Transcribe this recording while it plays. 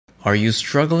Are you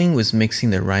struggling with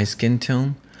mixing the right skin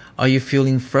tone? Are you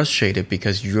feeling frustrated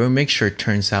because your mixture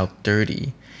turns out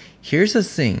dirty? Here's the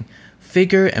thing,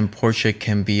 figure and portrait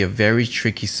can be a very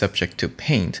tricky subject to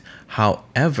paint.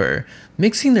 However,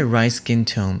 mixing the right skin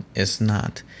tone is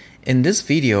not. In this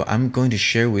video, I'm going to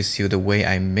share with you the way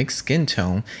I mix skin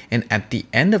tone, and at the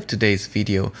end of today's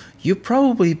video, you'll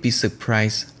probably be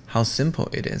surprised how simple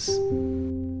it is.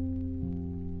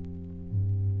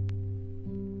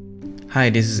 Hi,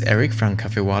 this is Eric from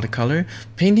Cafe Watercolor.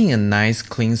 Painting a nice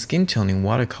clean skin tone in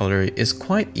watercolor is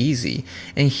quite easy,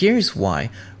 and here's why.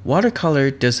 Watercolor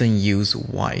doesn't use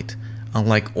white.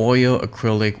 Unlike oil,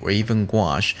 acrylic, or even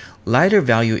gouache, lighter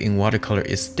value in watercolor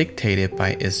is dictated by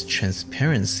its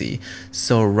transparency,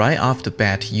 so right off the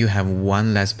bat you have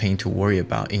one less paint to worry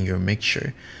about in your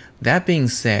mixture. That being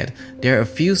said, there are a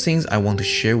few things I want to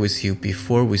share with you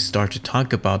before we start to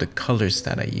talk about the colors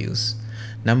that I use.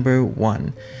 Number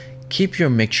 1. Keep your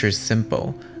mixture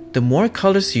simple. The more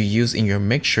colors you use in your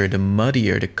mixture, the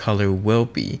muddier the color will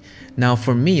be. Now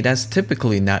for me, that's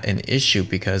typically not an issue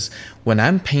because when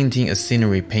I'm painting a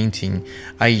scenery painting,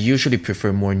 I usually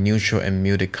prefer more neutral and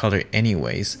muted color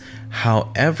anyways.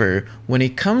 However, when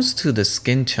it comes to the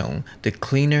skin tone, the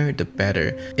cleaner the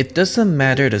better. It doesn't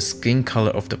matter the skin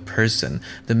color of the person,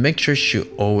 the mixture should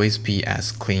always be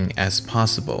as clean as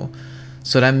possible.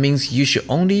 So that means you should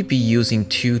only be using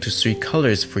 2 to 3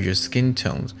 colors for your skin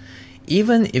tones.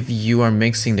 Even if you are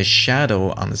mixing the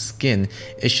shadow on the skin,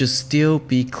 it should still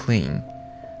be clean.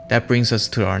 That brings us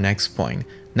to our next point.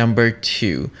 Number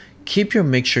 2, keep your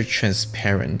mixture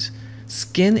transparent.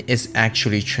 Skin is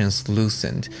actually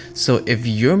translucent, so if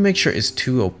your mixture is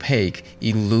too opaque,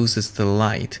 it loses the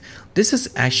light. This is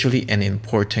actually an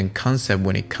important concept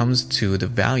when it comes to the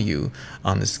value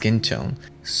on the skin tone.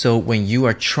 So when you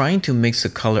are trying to mix a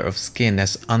color of skin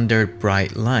that's under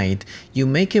bright light, you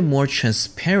make it more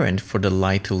transparent for the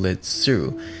light to let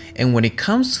through. And when it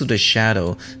comes to the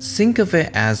shadow, think of it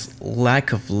as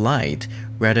lack of light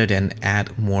rather than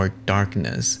add more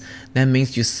darkness. That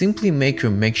means you simply make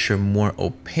your mixture more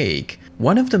opaque.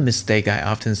 One of the mistakes I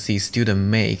often see students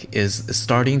make is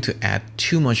starting to add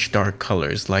too much dark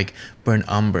colors like burnt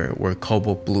umber or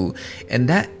cobalt blue, and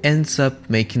that ends up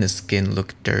making the skin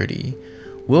look dirty.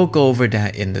 We'll go over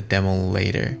that in the demo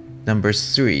later. Number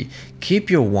 3, keep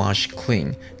your wash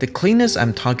clean. The cleanness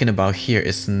I'm talking about here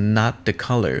is not the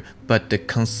color, but the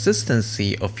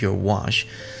consistency of your wash.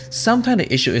 Sometimes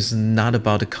the issue is not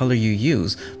about the color you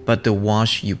use, but the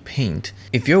wash you paint.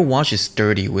 If your wash is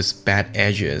dirty with bad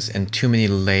edges and too many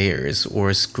layers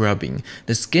or scrubbing,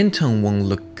 the skin tone won't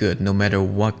look good no matter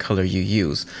what color you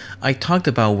use. I talked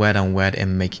about wet on wet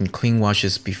and making clean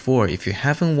washes before. If you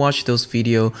haven't watched those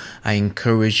videos, I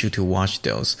encourage you to watch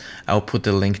those. I'll put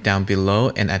the link down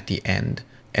below and at the end.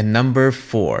 And number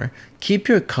 4, keep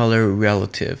your color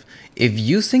relative. If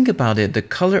you think about it, the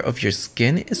color of your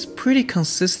skin is pretty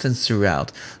consistent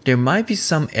throughout. There might be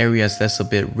some areas that's a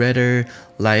bit redder,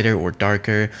 lighter, or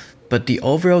darker, but the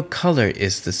overall color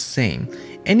is the same.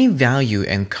 Any value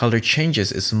and color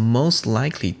changes is most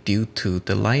likely due to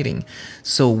the lighting.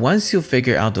 So once you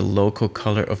figure out the local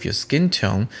color of your skin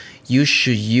tone, you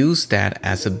should use that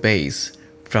as a base.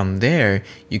 From there,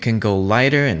 you can go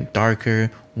lighter and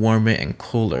darker, warmer and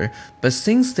cooler, but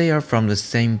since they are from the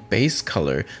same base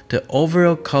color, the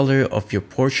overall color of your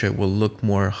portrait will look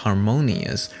more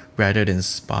harmonious rather than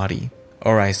spotty.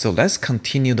 Alright, so let's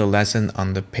continue the lesson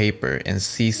on the paper and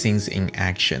see things in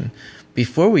action.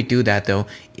 Before we do that though,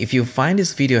 if you find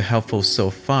this video helpful so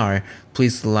far,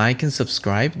 please like and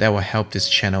subscribe. That will help this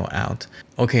channel out.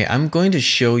 Okay, I'm going to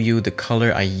show you the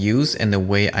color I use and the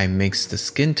way I mix the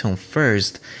skin tone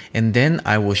first, and then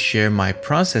I will share my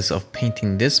process of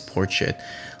painting this portrait.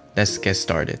 Let's get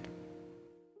started.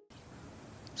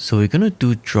 So we're gonna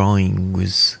do drawing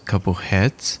with a couple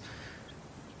heads,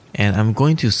 and I'm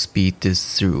going to speed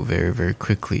this through very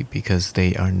quickly because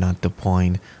they are not the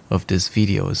point of this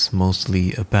video. It's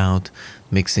mostly about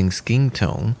mixing skin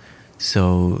tone,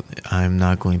 so I'm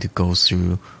not going to go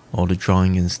through all the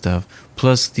drawing and stuff.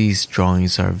 Plus these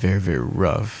drawings are very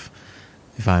rough.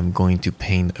 If I'm going to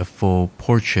paint a full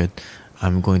portrait,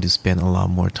 I'm going to spend a lot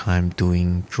more time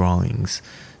doing drawings.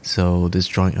 So these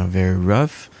drawings are very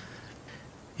rough,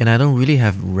 and I don't really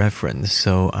have reference,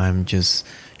 so I'm just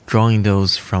drawing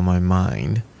those from my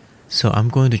mind. So I'm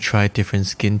going to try different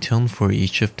skin tone for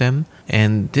each of them.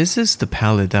 And this is the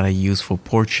palette that I use for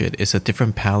portrait. It's a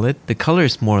different palette. The color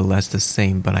is more or less the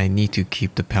same, but I need to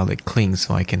keep the palette clean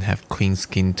so I can have clean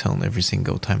skin tone every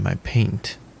single time I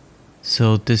paint.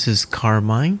 So this is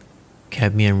carmine,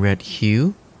 cadmium red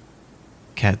hue,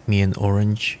 cadmium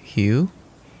orange hue,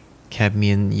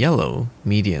 cadmium yellow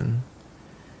medium,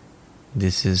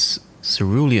 This is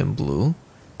cerulean blue,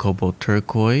 cobalt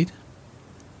turquoise,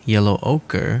 yellow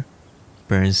ochre,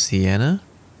 burnt sienna,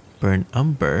 burnt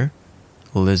umber,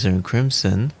 alizarin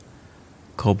crimson,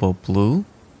 cobalt blue,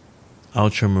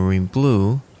 ultramarine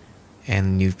blue,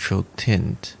 and neutral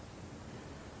tint.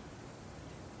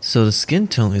 So the skin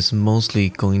tone is mostly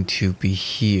going to be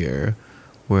here,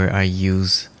 where I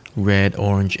use red,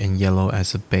 orange, and yellow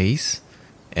as a base.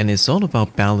 And it's all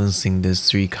about balancing these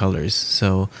three colors.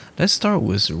 So let's start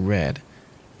with red.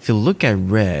 If you look at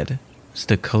red, it's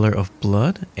the color of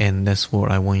blood, and that's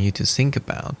what I want you to think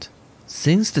about.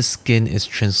 Since the skin is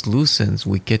translucent,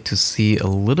 we get to see a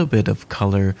little bit of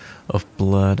color of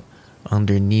blood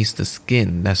underneath the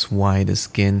skin. That's why the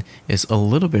skin is a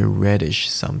little bit reddish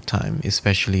sometimes,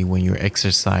 especially when you're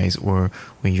exercise or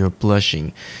when you're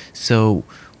blushing. So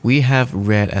we have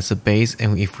red as a base,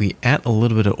 and if we add a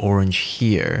little bit of orange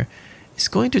here, it's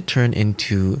going to turn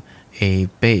into a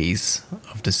base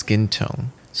of the skin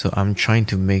tone. So I'm trying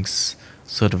to mix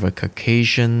sort of a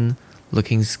Caucasian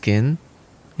looking skin.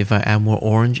 If I add more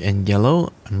orange and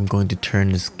yellow, I'm going to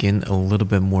turn the skin a little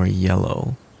bit more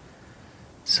yellow.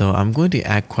 So I'm going to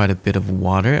add quite a bit of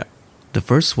water. The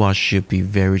first wash should be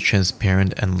very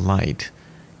transparent and light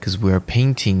because we are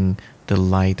painting the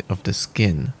light of the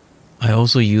skin. I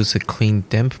also use a clean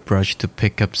damp brush to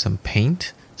pick up some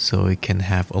paint so it can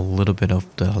have a little bit of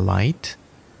the light.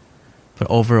 But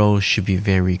overall it should be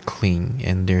very clean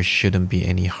and there shouldn't be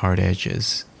any hard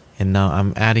edges. And now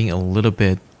I'm adding a little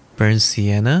bit burnt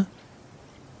sienna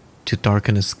to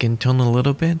darken the skin tone a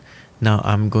little bit. Now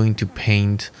I'm going to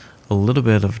paint a little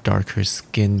bit of darker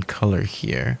skin color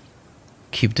here.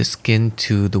 Keep the skin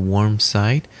to the warm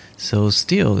side, so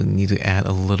still need to add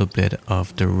a little bit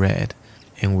of the red.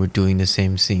 And we're doing the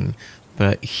same thing.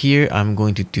 But here I'm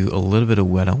going to do a little bit of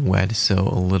wet on wet, so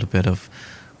a little bit of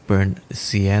burnt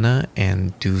sienna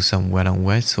and do some wet on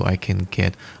wet so I can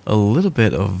get a little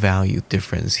bit of value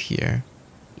difference here.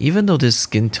 Even though this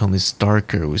skin tone is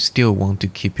darker, we still want to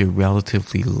keep it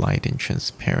relatively light and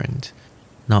transparent.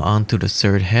 Now onto the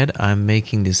third head, I'm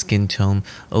making the skin tone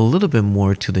a little bit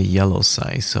more to the yellow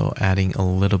side, so adding a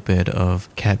little bit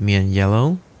of cadmium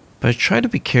yellow. But try to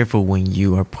be careful when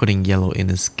you are putting yellow in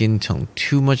the skin tone.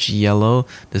 Too much yellow,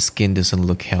 the skin doesn't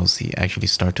look healthy, actually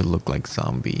start to look like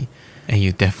zombie. And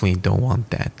you definitely don't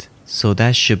want that. So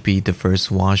that should be the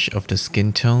first wash of the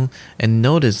skin tone. And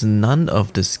notice none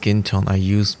of the skin tone I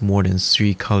used more than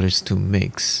 3 colors to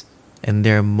mix. And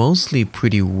they're mostly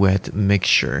pretty wet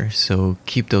mixture, so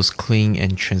keep those clean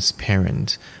and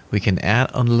transparent. We can add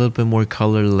a little bit more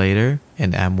color later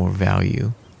and add more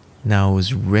value. Now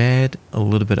with red, a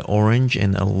little bit of orange,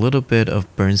 and a little bit of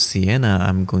burnt sienna,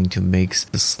 I'm going to mix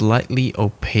the slightly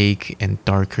opaque and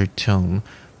darker tone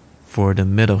for the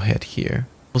middle head here.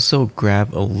 Also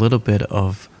grab a little bit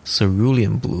of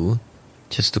cerulean blue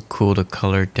just to cool the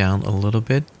color down a little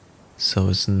bit so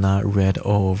it's not red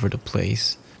all over the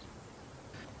place.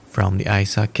 From the eye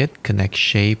socket, connect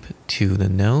shape to the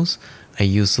nose. I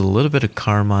use a little bit of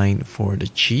carmine for the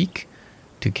cheek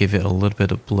to give it a little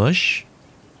bit of blush.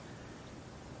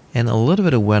 And a little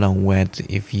bit of wet on wet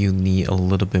if you need a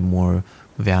little bit more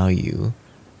value.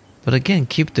 But again,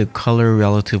 keep the color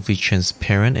relatively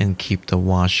transparent and keep the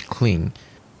wash clean.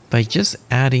 By just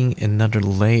adding another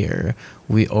layer,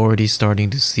 we're already starting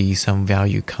to see some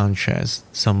value contrast,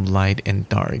 some light and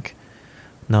dark.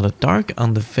 Now the dark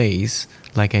on the face,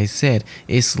 like I said,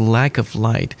 is lack of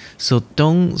light, so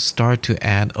don't start to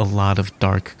add a lot of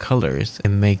dark colors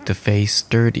and make the face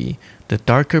sturdy. The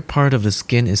darker part of the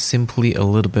skin is simply a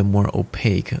little bit more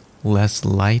opaque, less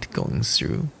light going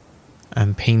through.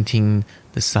 I'm painting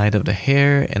the side of the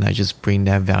hair and I just bring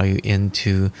that value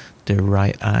into the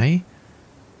right eye.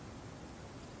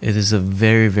 It is a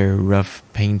very rough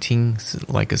painting,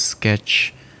 like a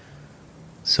sketch.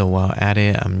 So while at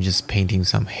it, I'm just painting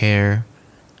some hair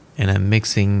and I'm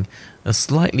mixing a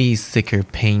slightly thicker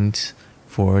paint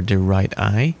for the right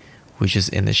eye, which is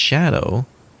in the shadow.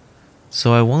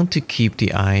 So I want to keep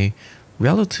the eye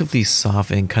relatively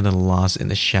soft and kind of lost in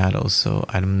the shadow, so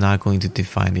I'm not going to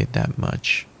define it that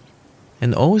much.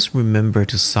 And always remember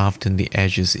to soften the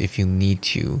edges if you need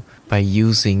to by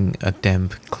using a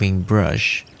damp, clean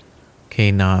brush.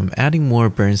 Okay, now I'm adding more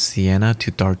burnt sienna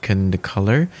to darken the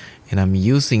color, and I'm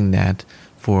using that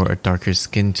for a darker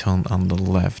skin tone on the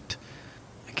left.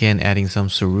 Again, adding some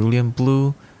cerulean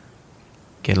blue,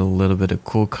 get a little bit of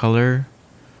cool color,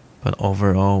 but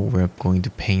overall we're going to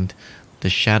paint the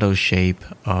shadow shape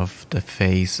of the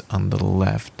face on the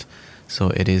left. So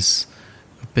it is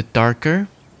a bit darker,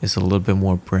 it's a little bit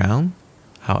more brown.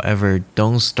 However,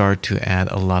 don't start to add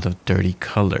a lot of dirty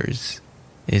colors.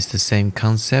 It's the same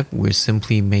concept, we're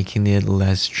simply making it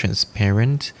less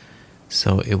transparent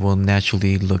so it will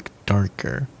naturally look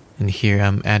darker. And here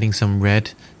I'm adding some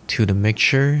red to the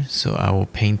mixture, so I will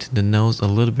paint the nose a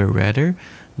little bit redder.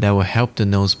 That will help the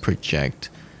nose project.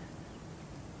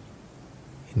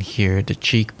 And here the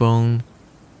cheekbone,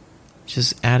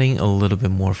 just adding a little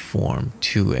bit more form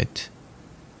to it.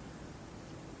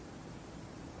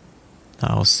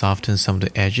 Now I'll soften some of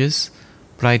the edges,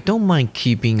 but I don't mind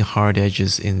keeping hard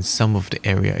edges in some of the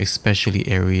area, especially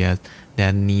area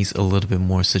that needs a little bit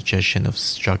more suggestion of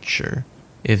structure.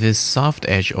 If it's soft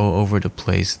edge all over the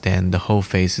place, then the whole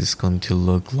face is going to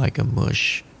look like a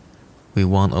mush. We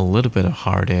want a little bit of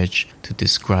hard edge to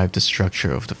describe the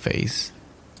structure of the face.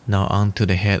 Now on to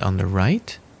the head on the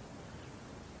right.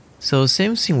 So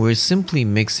same thing, we're simply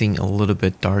mixing a little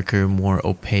bit darker, more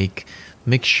opaque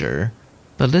mixture,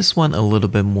 but this one a little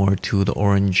bit more to the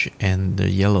orange and the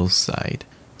yellow side.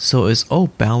 So it's all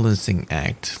balancing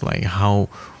act, like how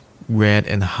red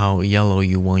and how yellow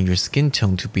you want your skin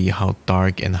tone to be, how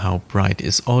dark and how bright.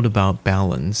 It's all about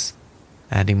balance.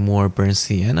 Adding more burnt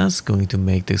sienna is going to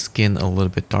make the skin a little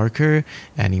bit darker.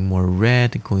 Adding more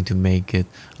red, going to make it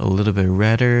a little bit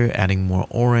redder. Adding more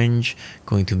orange,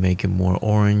 going to make it more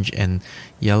orange and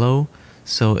yellow.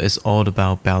 So it's all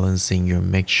about balancing your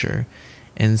mixture.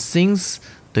 And since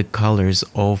the colors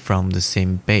all from the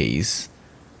same base,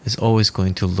 it's always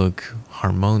going to look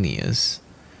harmonious.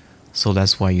 So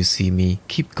that's why you see me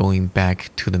keep going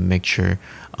back to the mixture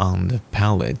on the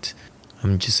palette.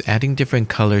 I'm just adding different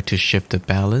color to shift the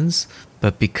balance,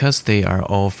 but because they are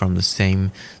all from the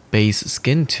same base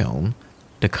skin tone,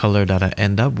 the color that I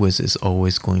end up with is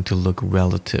always going to look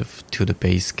relative to the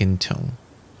base skin tone.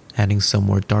 Adding some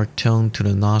more dark tone to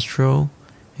the nostril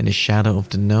and the shadow of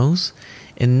the nose.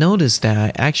 And notice that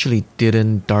I actually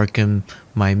didn't darken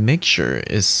my mixture.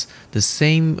 It's the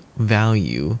same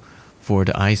value for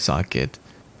the eye socket,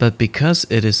 but because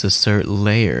it is a third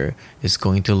layer, it's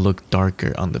going to look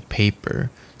darker on the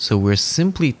paper. So we're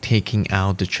simply taking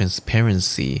out the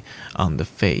transparency on the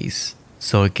face.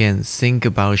 So again, think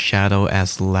about shadow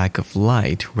as lack of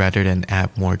light rather than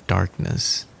add more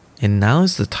darkness. And now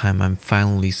is the time I'm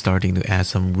finally starting to add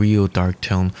some real dark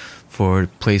tone for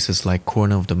places like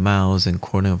corner of the mouth and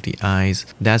corner of the eyes.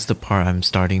 That's the part I'm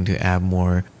starting to add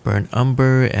more burnt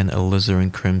umber and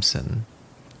alizarin crimson.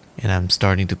 And I'm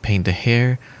starting to paint the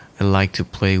hair. I like to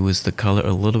play with the color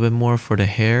a little bit more for the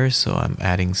hair, so I'm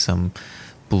adding some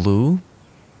blue.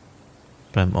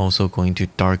 But I'm also going to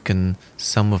darken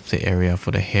some of the area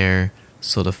for the hair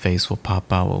so the face will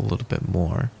pop out a little bit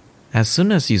more. As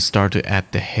soon as you start to add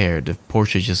the hair, the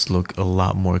portrait just looks a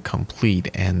lot more complete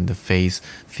and the face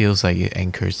feels like it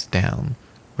anchors down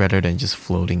rather than just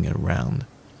floating around.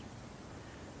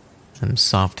 I'm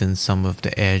softening some of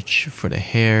the edge for the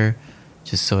hair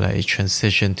just so that it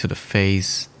transitions to the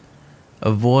face.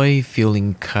 Avoid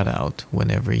feeling cut out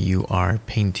whenever you are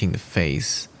painting the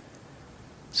face.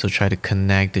 So try to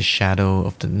connect the shadow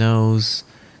of the nose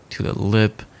to the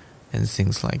lip and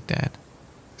things like that.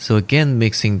 So again,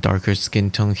 mixing darker skin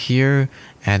tone here,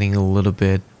 adding a little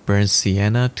bit burnt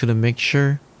sienna to the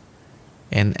mixture,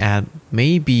 and add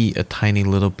maybe a tiny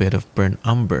little bit of burnt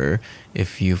umber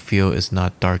if you feel it's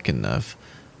not dark enough.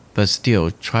 But still,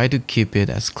 try to keep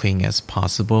it as clean as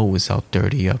possible without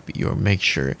dirty up your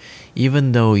mixture.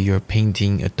 Even though you're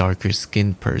painting a darker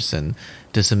skinned person,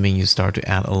 doesn't mean you start to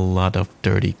add a lot of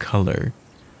dirty color.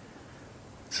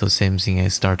 So same thing, I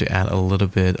start to add a little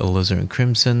bit alizarin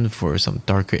crimson for some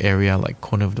darker area like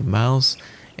corner of the mouth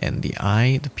and the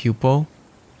eye, the pupil.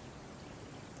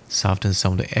 Soften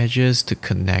some of the edges to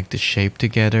connect the shape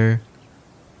together.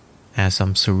 Add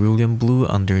some cerulean blue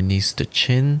underneath the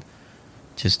chin,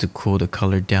 just to cool the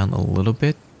color down a little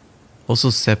bit. Also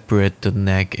separate the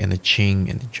neck and the chin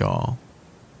and the jaw.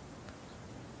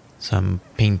 So I'm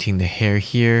painting the hair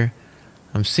here.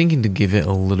 I'm thinking to give it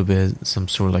a little bit some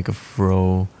sort of like a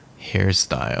fro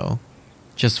hairstyle,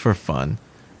 just for fun.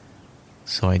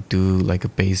 So I do like a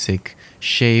basic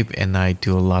shape and I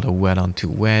do a lot of wet onto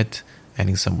wet,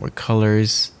 adding some more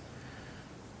colors.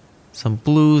 Some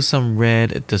blue, some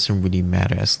red, it doesn't really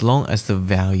matter. As long as the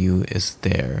value is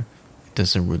there, it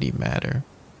doesn't really matter.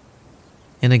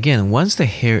 And again, once the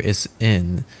hair is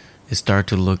in, it starts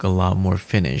to look a lot more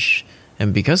finished.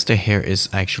 And because the hair is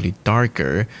actually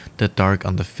darker, the dark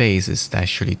on the face is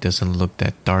actually doesn't look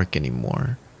that dark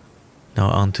anymore. Now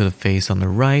onto the face on the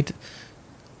right,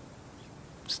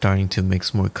 starting to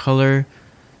mix more color.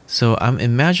 So I'm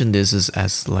imagine this is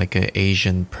as like an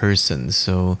Asian person,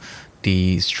 so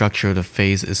the structure of the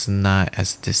face is not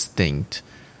as distinct,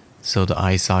 so the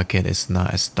eye socket is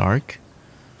not as dark.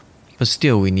 But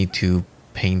still we need to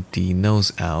paint the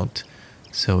nose out.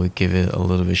 So we give it a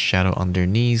little bit of shadow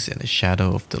underneath and a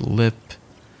shadow of the lip.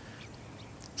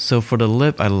 So for the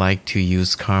lip, I like to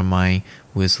use carmine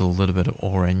with a little bit of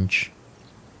orange.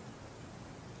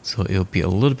 So it'll be a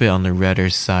little bit on the redder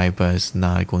side, but it's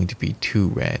not going to be too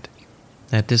red.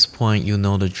 At this point, you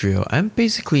know the drill. I'm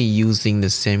basically using the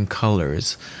same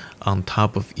colors on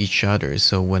top of each other.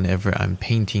 So whenever I'm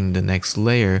painting the next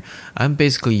layer, I'm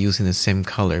basically using the same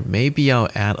color. Maybe I'll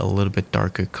add a little bit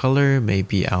darker color.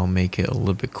 Maybe I'll make it a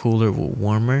little bit cooler or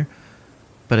warmer.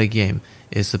 But again,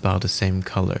 it's about the same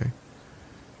color.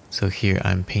 So here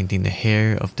I'm painting the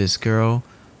hair of this girl,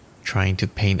 trying to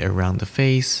paint around the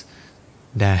face.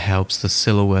 That helps the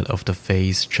silhouette of the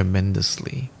face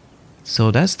tremendously.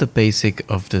 So that's the basic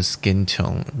of the skin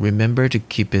tone. Remember to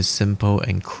keep it simple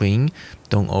and clean.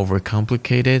 Don't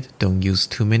overcomplicate it. Don't use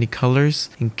too many colors.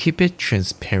 And keep it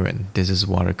transparent. This is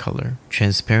watercolor.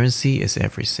 Transparency is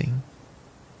everything.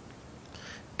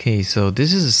 Okay, so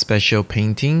this is a special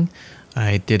painting.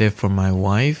 I did it for my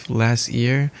wife last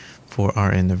year for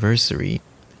our anniversary.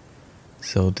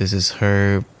 So this is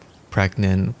her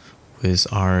pregnant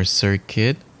with our third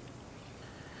kid.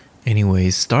 Anyway,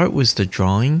 start with the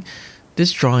drawing.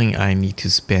 This drawing I need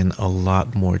to spend a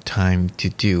lot more time to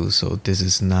do, so this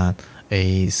is not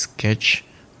a sketch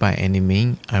by any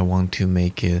means. I want to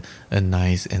make it a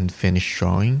nice and finished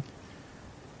drawing.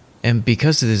 And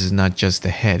because this is not just the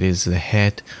head, it's the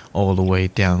head all the way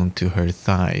down to her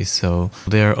thighs, so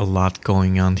there are a lot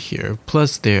going on here.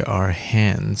 Plus there are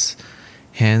hands.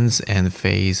 Hands and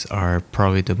face are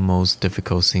probably the most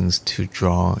difficult things to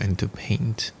draw and to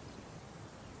paint.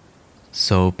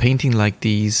 So painting like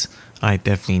these, I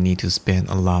definitely need to spend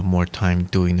a lot more time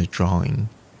doing the drawing.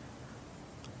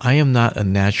 I am not a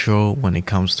natural when it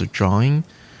comes to drawing,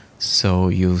 so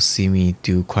you'll see me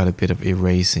do quite a bit of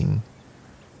erasing.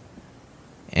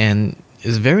 And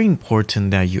it's very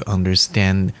important that you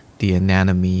understand the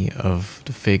anatomy of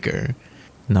the figure.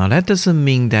 Now that doesn't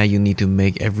mean that you need to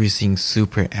make everything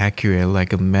super accurate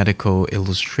like a medical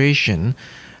illustration.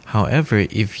 However,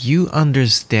 if you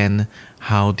understand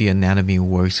how the anatomy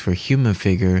works for human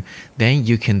figure, then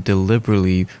you can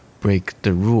deliberately break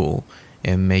the rule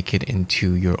and make it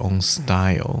into your own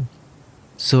style.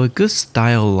 So a good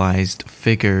stylized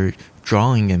figure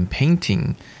drawing and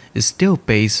painting is still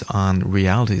based on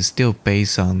reality, is still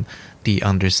based on the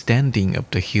understanding of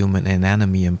the human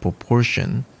anatomy and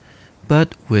proportion,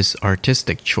 but with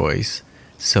artistic choice,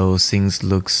 so things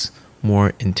looks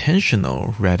more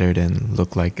intentional rather than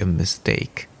look like a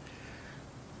mistake.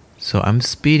 So I'm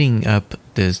speeding up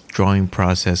this drawing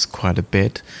process quite a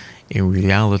bit. In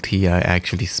reality, I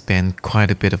actually spend quite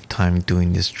a bit of time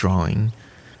doing this drawing,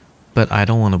 but I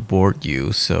don't want to bore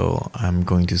you, so I'm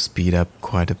going to speed up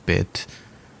quite a bit.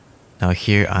 Now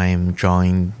here I am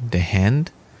drawing the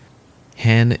hand.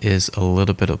 Hand is a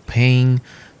little bit of pain,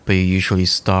 but you usually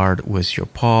start with your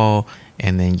paw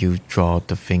and then you draw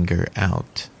the finger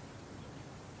out.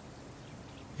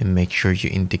 And make sure you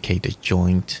indicate the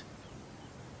joint.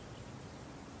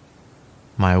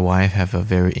 My wife have a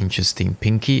very interesting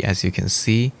pinky, as you can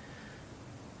see.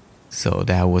 So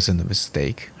that wasn't a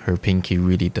mistake. Her pinky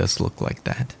really does look like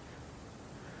that.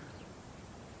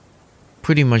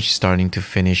 Pretty much starting to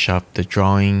finish up the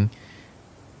drawing,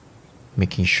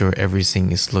 making sure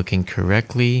everything is looking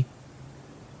correctly.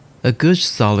 A good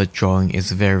solid drawing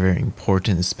is very, very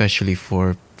important, especially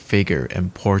for figure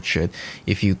and portrait.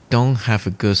 If you don't have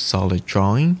a good solid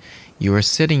drawing, you are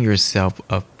setting yourself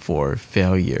up for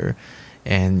failure,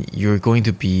 and you're going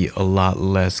to be a lot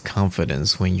less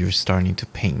confident when you're starting to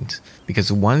paint,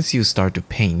 because once you start to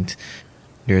paint,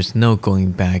 there's no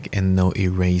going back and no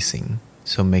erasing.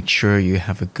 So make sure you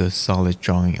have a good solid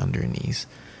drawing underneath.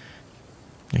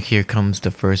 Here comes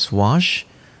the first wash.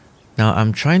 Now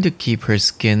I'm trying to keep her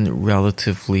skin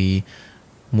relatively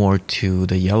more to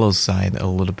the yellow side, a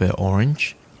little bit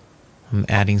orange. I'm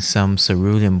adding some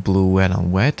cerulean blue wet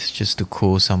on wet just to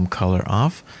cool some color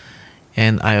off.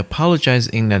 And I apologize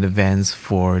in advance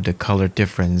for the color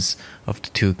difference of the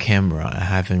two cameras. I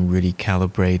haven't really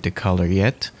calibrated the color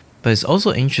yet. But it's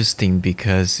also interesting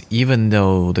because even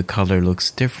though the color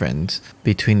looks different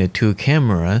between the two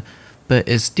cameras, but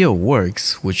it still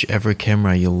works whichever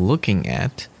camera you're looking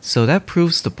at. So that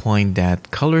proves the point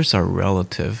that colors are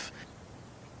relative.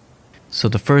 So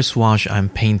the first wash, I'm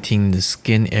painting the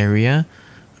skin area.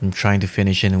 I'm trying to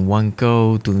finish it in one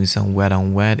go, doing some wet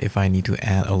on wet if I need to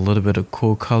add a little bit of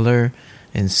cool color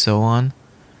and so on.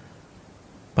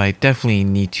 But I definitely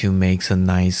need to make a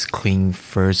nice clean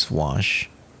first wash.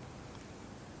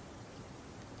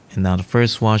 And now the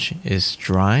first wash is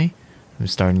dry. I'm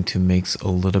starting to mix a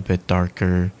little bit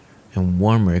darker and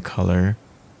warmer color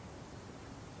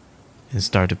and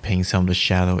start to paint some of the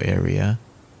shadow area.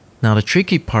 Now the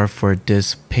tricky part for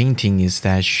this painting is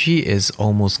that she is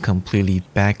almost completely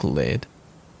backlit.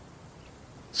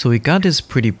 So we got this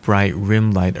pretty bright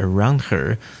rim light around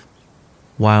her,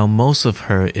 while most of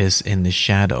her is in the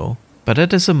shadow. But that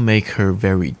doesn't make her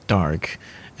very dark.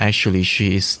 Actually,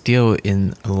 she is still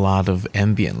in a lot of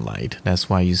ambient light. That's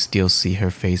why you still see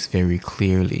her face very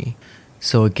clearly.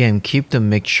 So again, keep the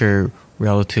mixture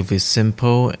relatively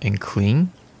simple and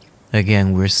clean.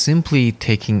 Again, we're simply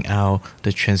taking out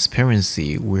the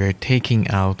transparency. We're taking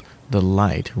out the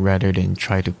light rather than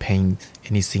try to paint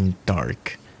anything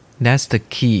dark. That's the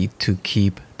key to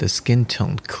keep the skin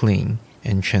tone clean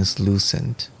and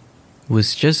translucent.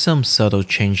 With just some subtle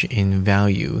change in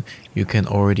value, you can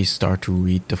already start to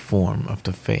read the form of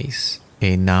the face.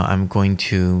 Okay, now I'm going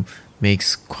to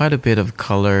mix quite a bit of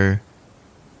color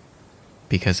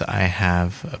because I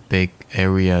have a big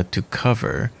area to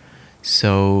cover.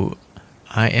 So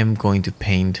I am going to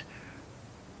paint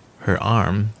her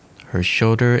arm, her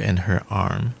shoulder, and her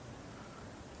arm.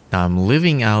 Now I'm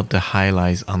leaving out the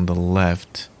highlights on the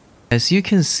left. As you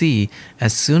can see,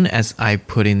 as soon as I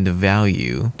put in the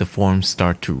value, the forms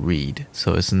start to read,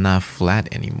 so it's not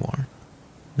flat anymore.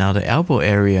 Now the elbow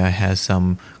area has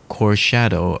some core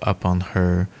shadow up on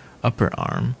her upper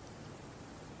arm.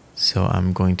 So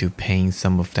I'm going to paint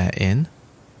some of that in.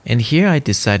 And here I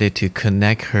decided to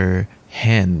connect her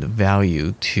hand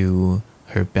value to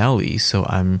her belly, so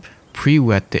I'm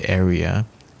pre-wet the area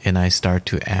and I start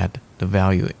to add the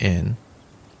value in.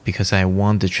 Because I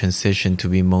want the transition to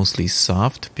be mostly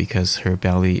soft because her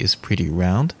belly is pretty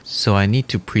round, so I need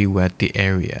to pre-wet the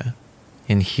area.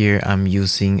 And here I'm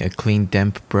using a clean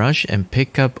damp brush and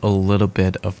pick up a little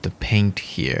bit of the paint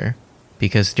here.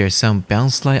 Because there's some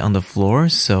bounce light on the floor,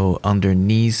 so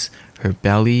underneath her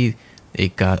belly,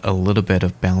 it got a little bit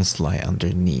of bounce light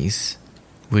underneath,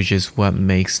 which is what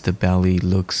makes the belly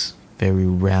looks very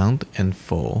round and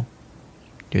full.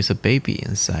 There's a baby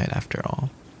inside after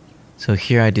all. So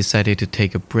here I decided to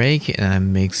take a break and I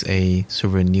mix a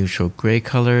sort of a neutral gray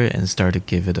color and start to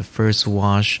give it a first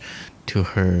wash to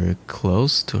her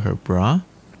clothes, to her bra.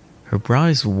 Her bra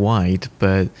is white,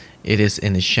 but it is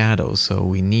in the shadow, so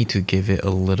we need to give it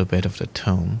a little bit of the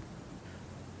tone.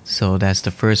 So that's the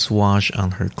first wash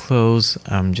on her clothes.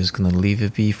 I'm just gonna leave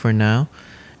it be for now.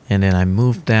 And then I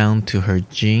move down to her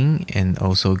jean and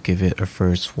also give it a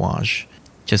first wash,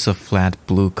 just a flat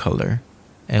blue color.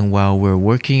 And while we're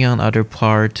working on other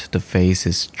part, the face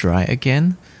is dry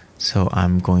again. So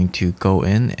I'm going to go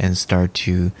in and start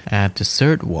to add the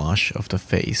third wash of the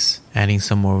face, adding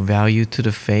some more value to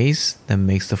the face that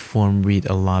makes the form read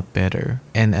a lot better.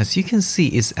 And as you can see,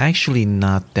 it's actually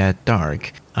not that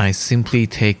dark. I simply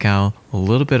take out a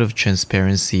little bit of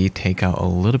transparency, take out a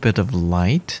little bit of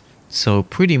light. So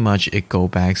pretty much it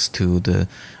goes back to the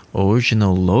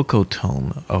original local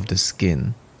tone of the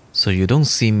skin. So you don't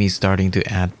see me starting to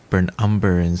add burnt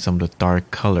umber and some of the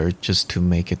dark color just to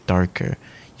make it darker.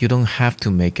 You don't have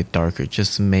to make it darker,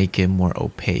 just make it more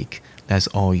opaque. That's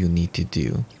all you need to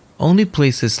do. Only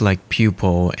places like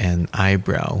pupil and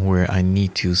eyebrow where I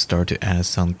need to start to add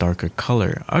some darker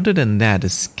color. Other than that, the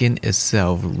skin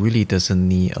itself really doesn't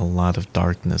need a lot of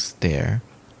darkness there.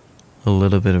 A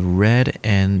little bit of red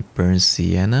and burnt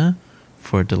sienna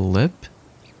for the lip.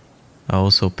 I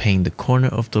also paint the corner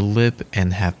of the lip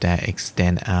and have that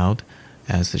extend out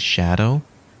as a shadow.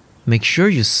 Make sure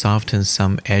you soften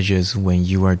some edges when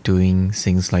you are doing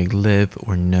things like lip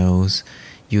or nose.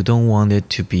 You don't want it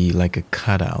to be like a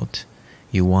cutout.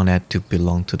 You want that to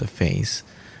belong to the face.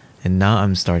 And now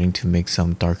I'm starting to make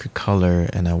some darker color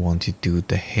and I want to do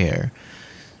the hair.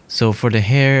 So for the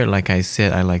hair, like I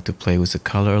said, I like to play with the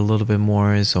color a little bit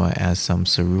more. So I add some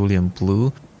cerulean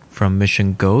blue from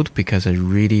Mission Gold because I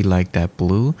really like that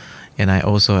blue. And I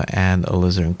also add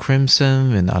alizarin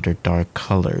crimson and other dark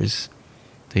colors.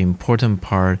 The important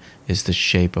part is the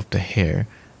shape of the hair.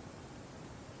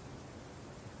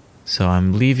 So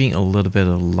I'm leaving a little bit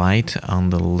of light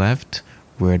on the left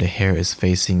where the hair is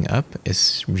facing up.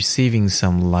 It's receiving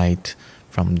some light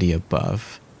from the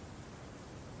above.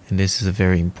 And this is a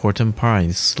very important part.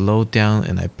 I slow down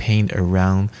and I paint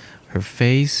around her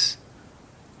face.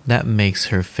 That makes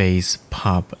her face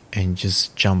pop and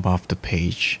just jump off the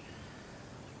page.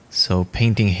 So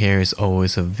painting hair is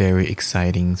always a very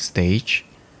exciting stage.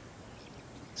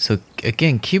 So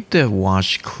again, keep the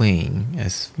wash clean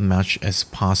as much as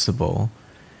possible.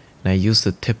 And I use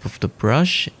the tip of the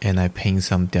brush and I paint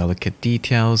some delicate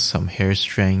details, some hair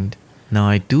strand. Now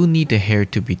I do need the hair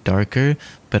to be darker,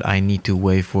 but I need to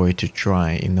wait for it to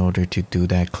dry in order to do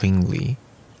that cleanly.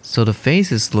 So the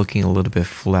face is looking a little bit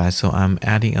flat, so I'm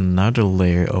adding another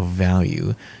layer of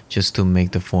value just to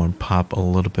make the form pop a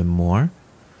little bit more.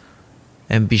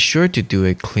 And be sure to do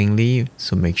it cleanly,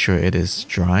 so make sure it is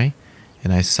dry.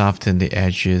 And I soften the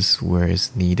edges where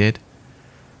it's needed.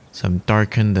 So I'm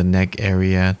darkening the neck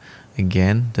area,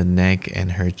 again the neck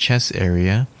and her chest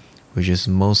area, which is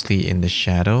mostly in the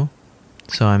shadow.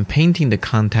 So I'm painting the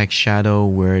contact shadow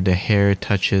where the hair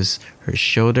touches her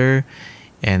shoulder,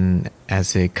 and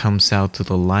as it comes out to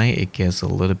the light, it gets a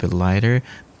little bit lighter.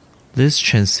 This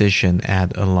transition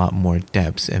adds a lot more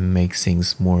depth and makes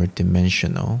things more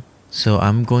dimensional. So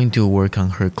I'm going to work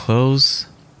on her clothes.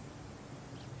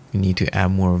 You need to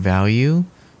add more value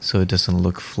so it doesn't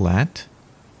look flat.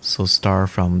 So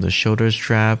start from the shoulder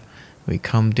strap, we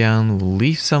come down, we'll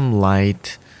leave some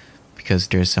light because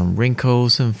there's some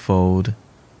wrinkles and fold.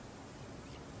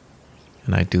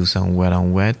 And I do some wet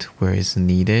on wet where it's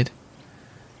needed.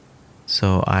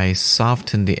 So I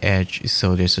soften the edge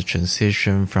so there's a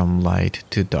transition from light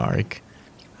to dark.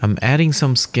 I'm adding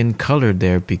some skin color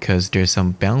there because there's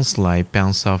some bounce light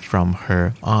bounce off from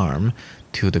her arm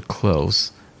to the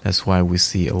clothes. That's why we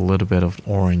see a little bit of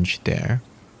orange there.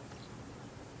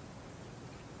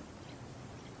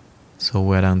 So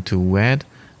wet on to wet,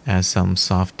 add some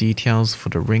soft details for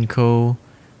the wrinkle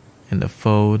and the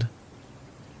fold,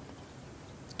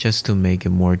 just to make it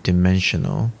more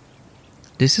dimensional.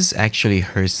 This is actually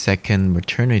her second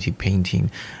maternity painting.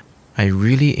 I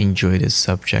really enjoy this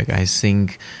subject. I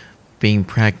think being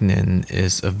pregnant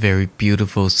is a very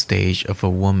beautiful stage of a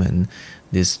woman.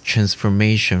 This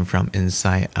transformation from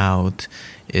inside out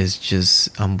is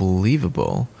just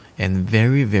unbelievable and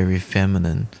very, very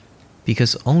feminine.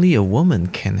 Because only a woman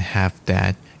can have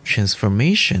that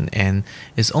transformation, and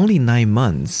it's only 9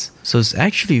 months. So it's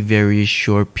actually a very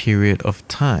short period of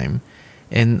time.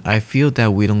 And I feel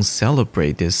that we don't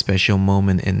celebrate this special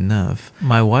moment enough.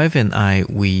 My wife and I,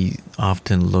 we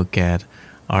often look at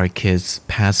our kids'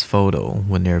 past photo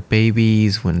when they're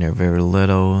babies, when they're very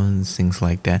little, and things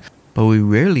like that. But we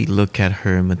rarely look at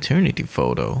her maternity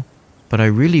photo. But I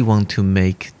really want to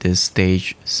make this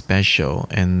stage special,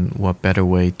 and what better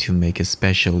way to make it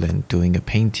special than doing a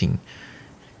painting.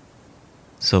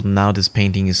 So now this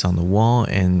painting is on the wall,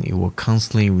 and it will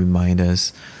constantly remind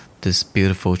us this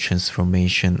beautiful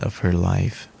transformation of her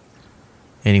life.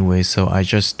 Anyway, so I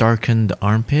just darkened the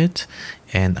armpit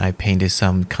and I painted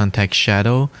some contact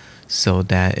shadow so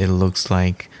that it looks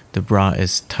like the bra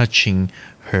is touching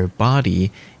her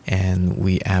body, and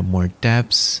we add more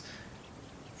depths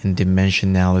and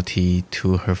dimensionality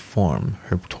to her form,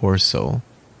 her torso.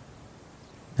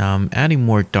 Now I'm adding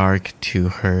more dark to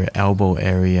her elbow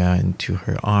area and to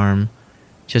her arm,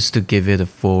 just to give it a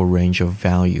full range of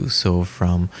value. So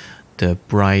from the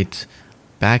bright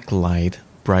backlight,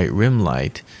 bright rim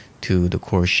light, to the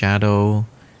core shadow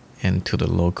and to the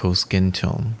local skin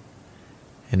tone.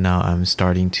 And now I'm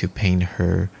starting to paint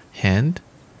her hand.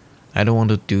 I don't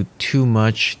want to do too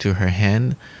much to her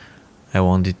hand. I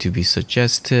want it to be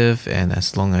suggestive, and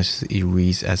as long as it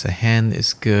reads as a hand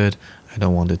is good. I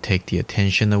don't want to take the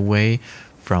attention away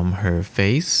from her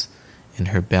face and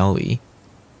her belly.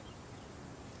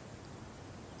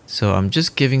 So I'm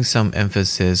just giving some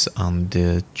emphasis on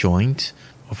the joint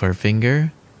of her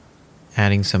finger,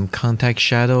 adding some contact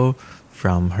shadow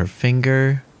from her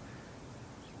finger,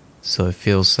 so it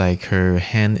feels like her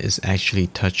hand is actually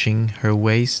touching her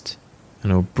waist.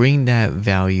 And I'll bring that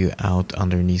value out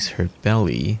underneath her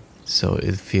belly, so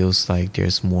it feels like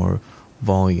there's more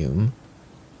volume.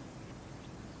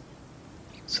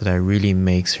 So that really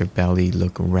makes her belly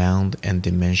look round and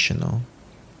dimensional.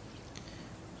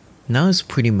 Now it's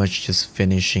pretty much just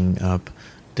finishing up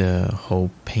the whole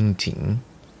painting.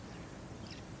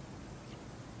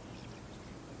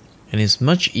 And it's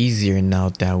much easier now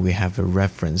that we have a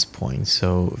reference point.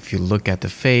 So if you look at the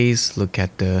face, look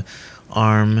at the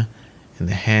arm and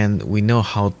the hand, we know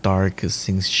how dark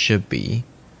things should be.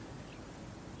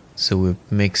 So we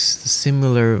mix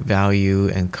similar value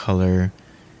and color,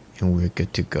 and we're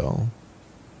good to go.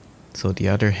 So the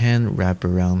other hand, wrap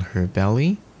around her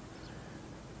belly.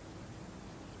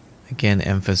 Again,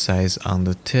 emphasize on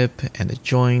the tip and the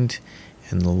joint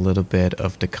and a little bit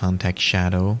of the contact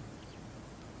shadow.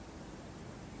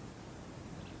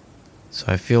 So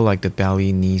I feel like the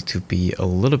belly needs to be a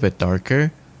little bit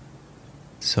darker.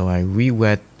 So I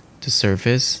re-wet the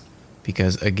surface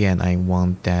because again, I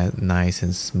want that nice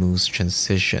and smooth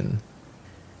transition.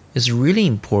 It's really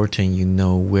important you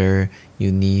know where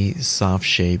you need soft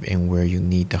shape and where you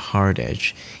need the hard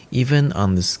edge, even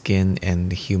on the skin and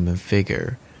the human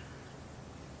figure.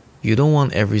 You don't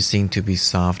want everything to be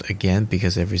soft again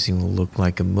because everything will look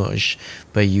like a mush,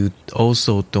 but you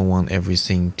also don't want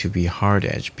everything to be hard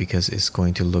edge because it's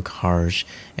going to look harsh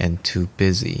and too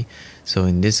busy. So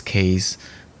in this case,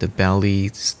 the belly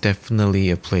is definitely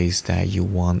a place that you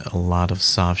want a lot of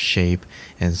soft shape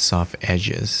and soft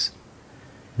edges.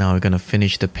 Now we're gonna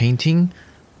finish the painting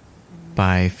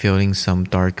by filling some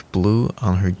dark blue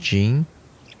on her jean.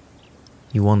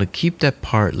 You want to keep that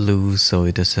part loose so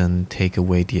it doesn't take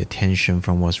away the attention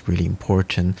from what's really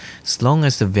important. As long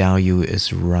as the value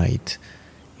is right,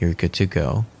 you're good to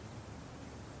go.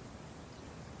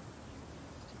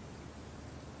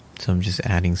 So I'm just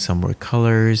adding some more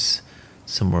colors,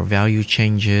 some more value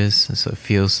changes, so it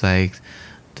feels like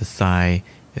the thigh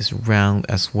is round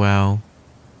as well.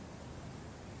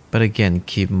 But again,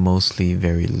 keep mostly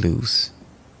very loose.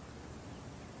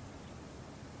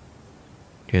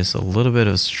 There's a little bit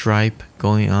of stripe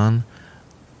going on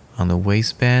the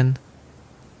waistband,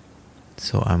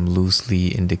 so I'm loosely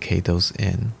indicate those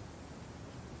in.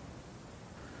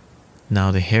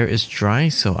 Now the hair is dry,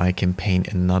 so I can paint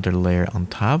another layer on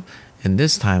top, and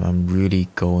this time I'm really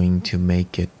going to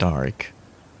make it dark.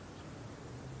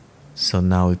 So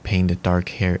now we paint the dark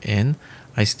hair in.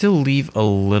 I still leave a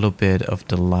little bit of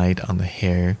the light on the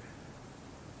hair,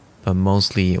 but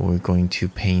mostly we're going to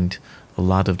paint a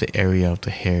lot of the area of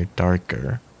the hair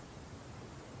darker.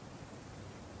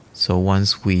 So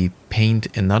once we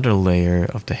paint another layer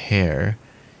of the hair,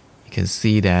 you can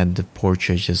see that the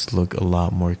portrait just look a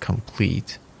lot more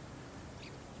complete.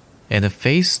 And the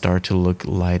face start to look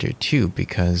lighter too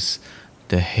because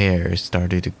the hair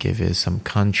started to give it some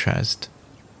contrast.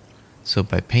 So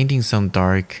by painting some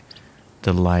dark,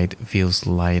 the light feels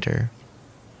lighter.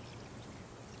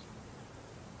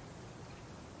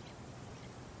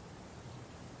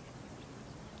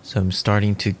 So I'm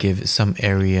starting to give some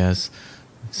areas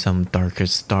some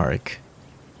darkest dark.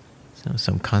 So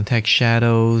some contact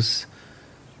shadows,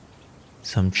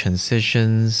 some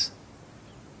transitions.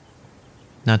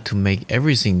 Not to make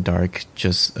everything dark,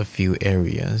 just a few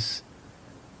areas.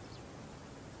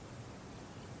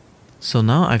 So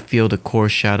now I feel the core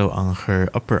shadow on her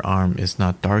upper arm is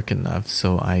not dark enough,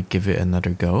 so I give it another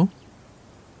go.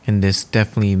 And this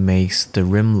definitely makes the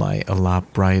rim light a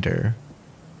lot brighter.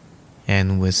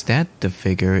 And with that, the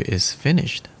figure is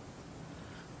finished.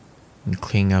 And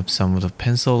clean up some of the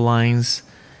pencil lines,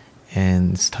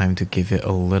 and it's time to give it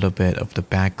a little bit of the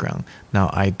background.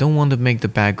 Now I don't want to make the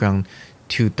background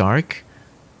too dark.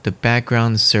 The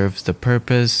background serves the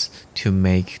purpose to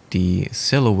make the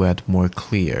silhouette more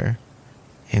clear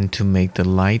and to make the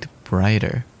light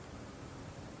brighter.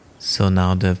 So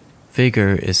now the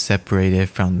figure is separated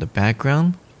from the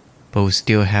background, but we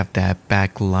still have that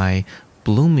backlight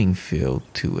blooming feel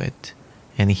to it.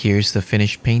 And here's the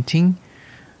finished painting.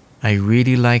 I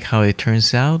really like how it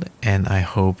turns out, and I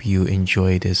hope you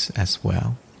enjoy this as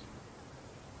well.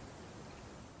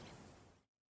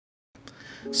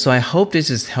 So I hope this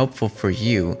is helpful for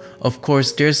you. Of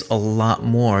course, there's a lot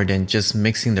more than just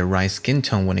mixing the right skin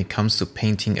tone when it comes to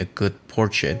painting a good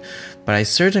portrait, but I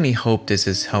certainly hope this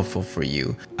is helpful for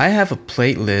you. I have a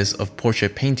playlist of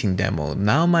portrait painting demo.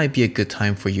 Now might be a good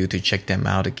time for you to check them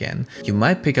out again. You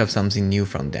might pick up something new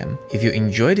from them. If you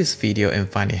enjoyed this video and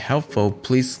find it helpful,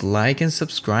 please like and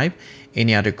subscribe.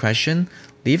 Any other question?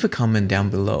 Leave a comment down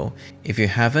below. If you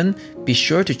haven't, be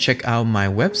sure to check out my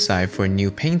website for new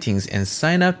paintings and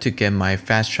sign up to get my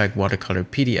Fast Track Watercolor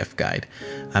PDF guide.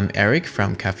 I'm Eric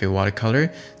from Cafe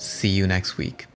Watercolor. See you next week.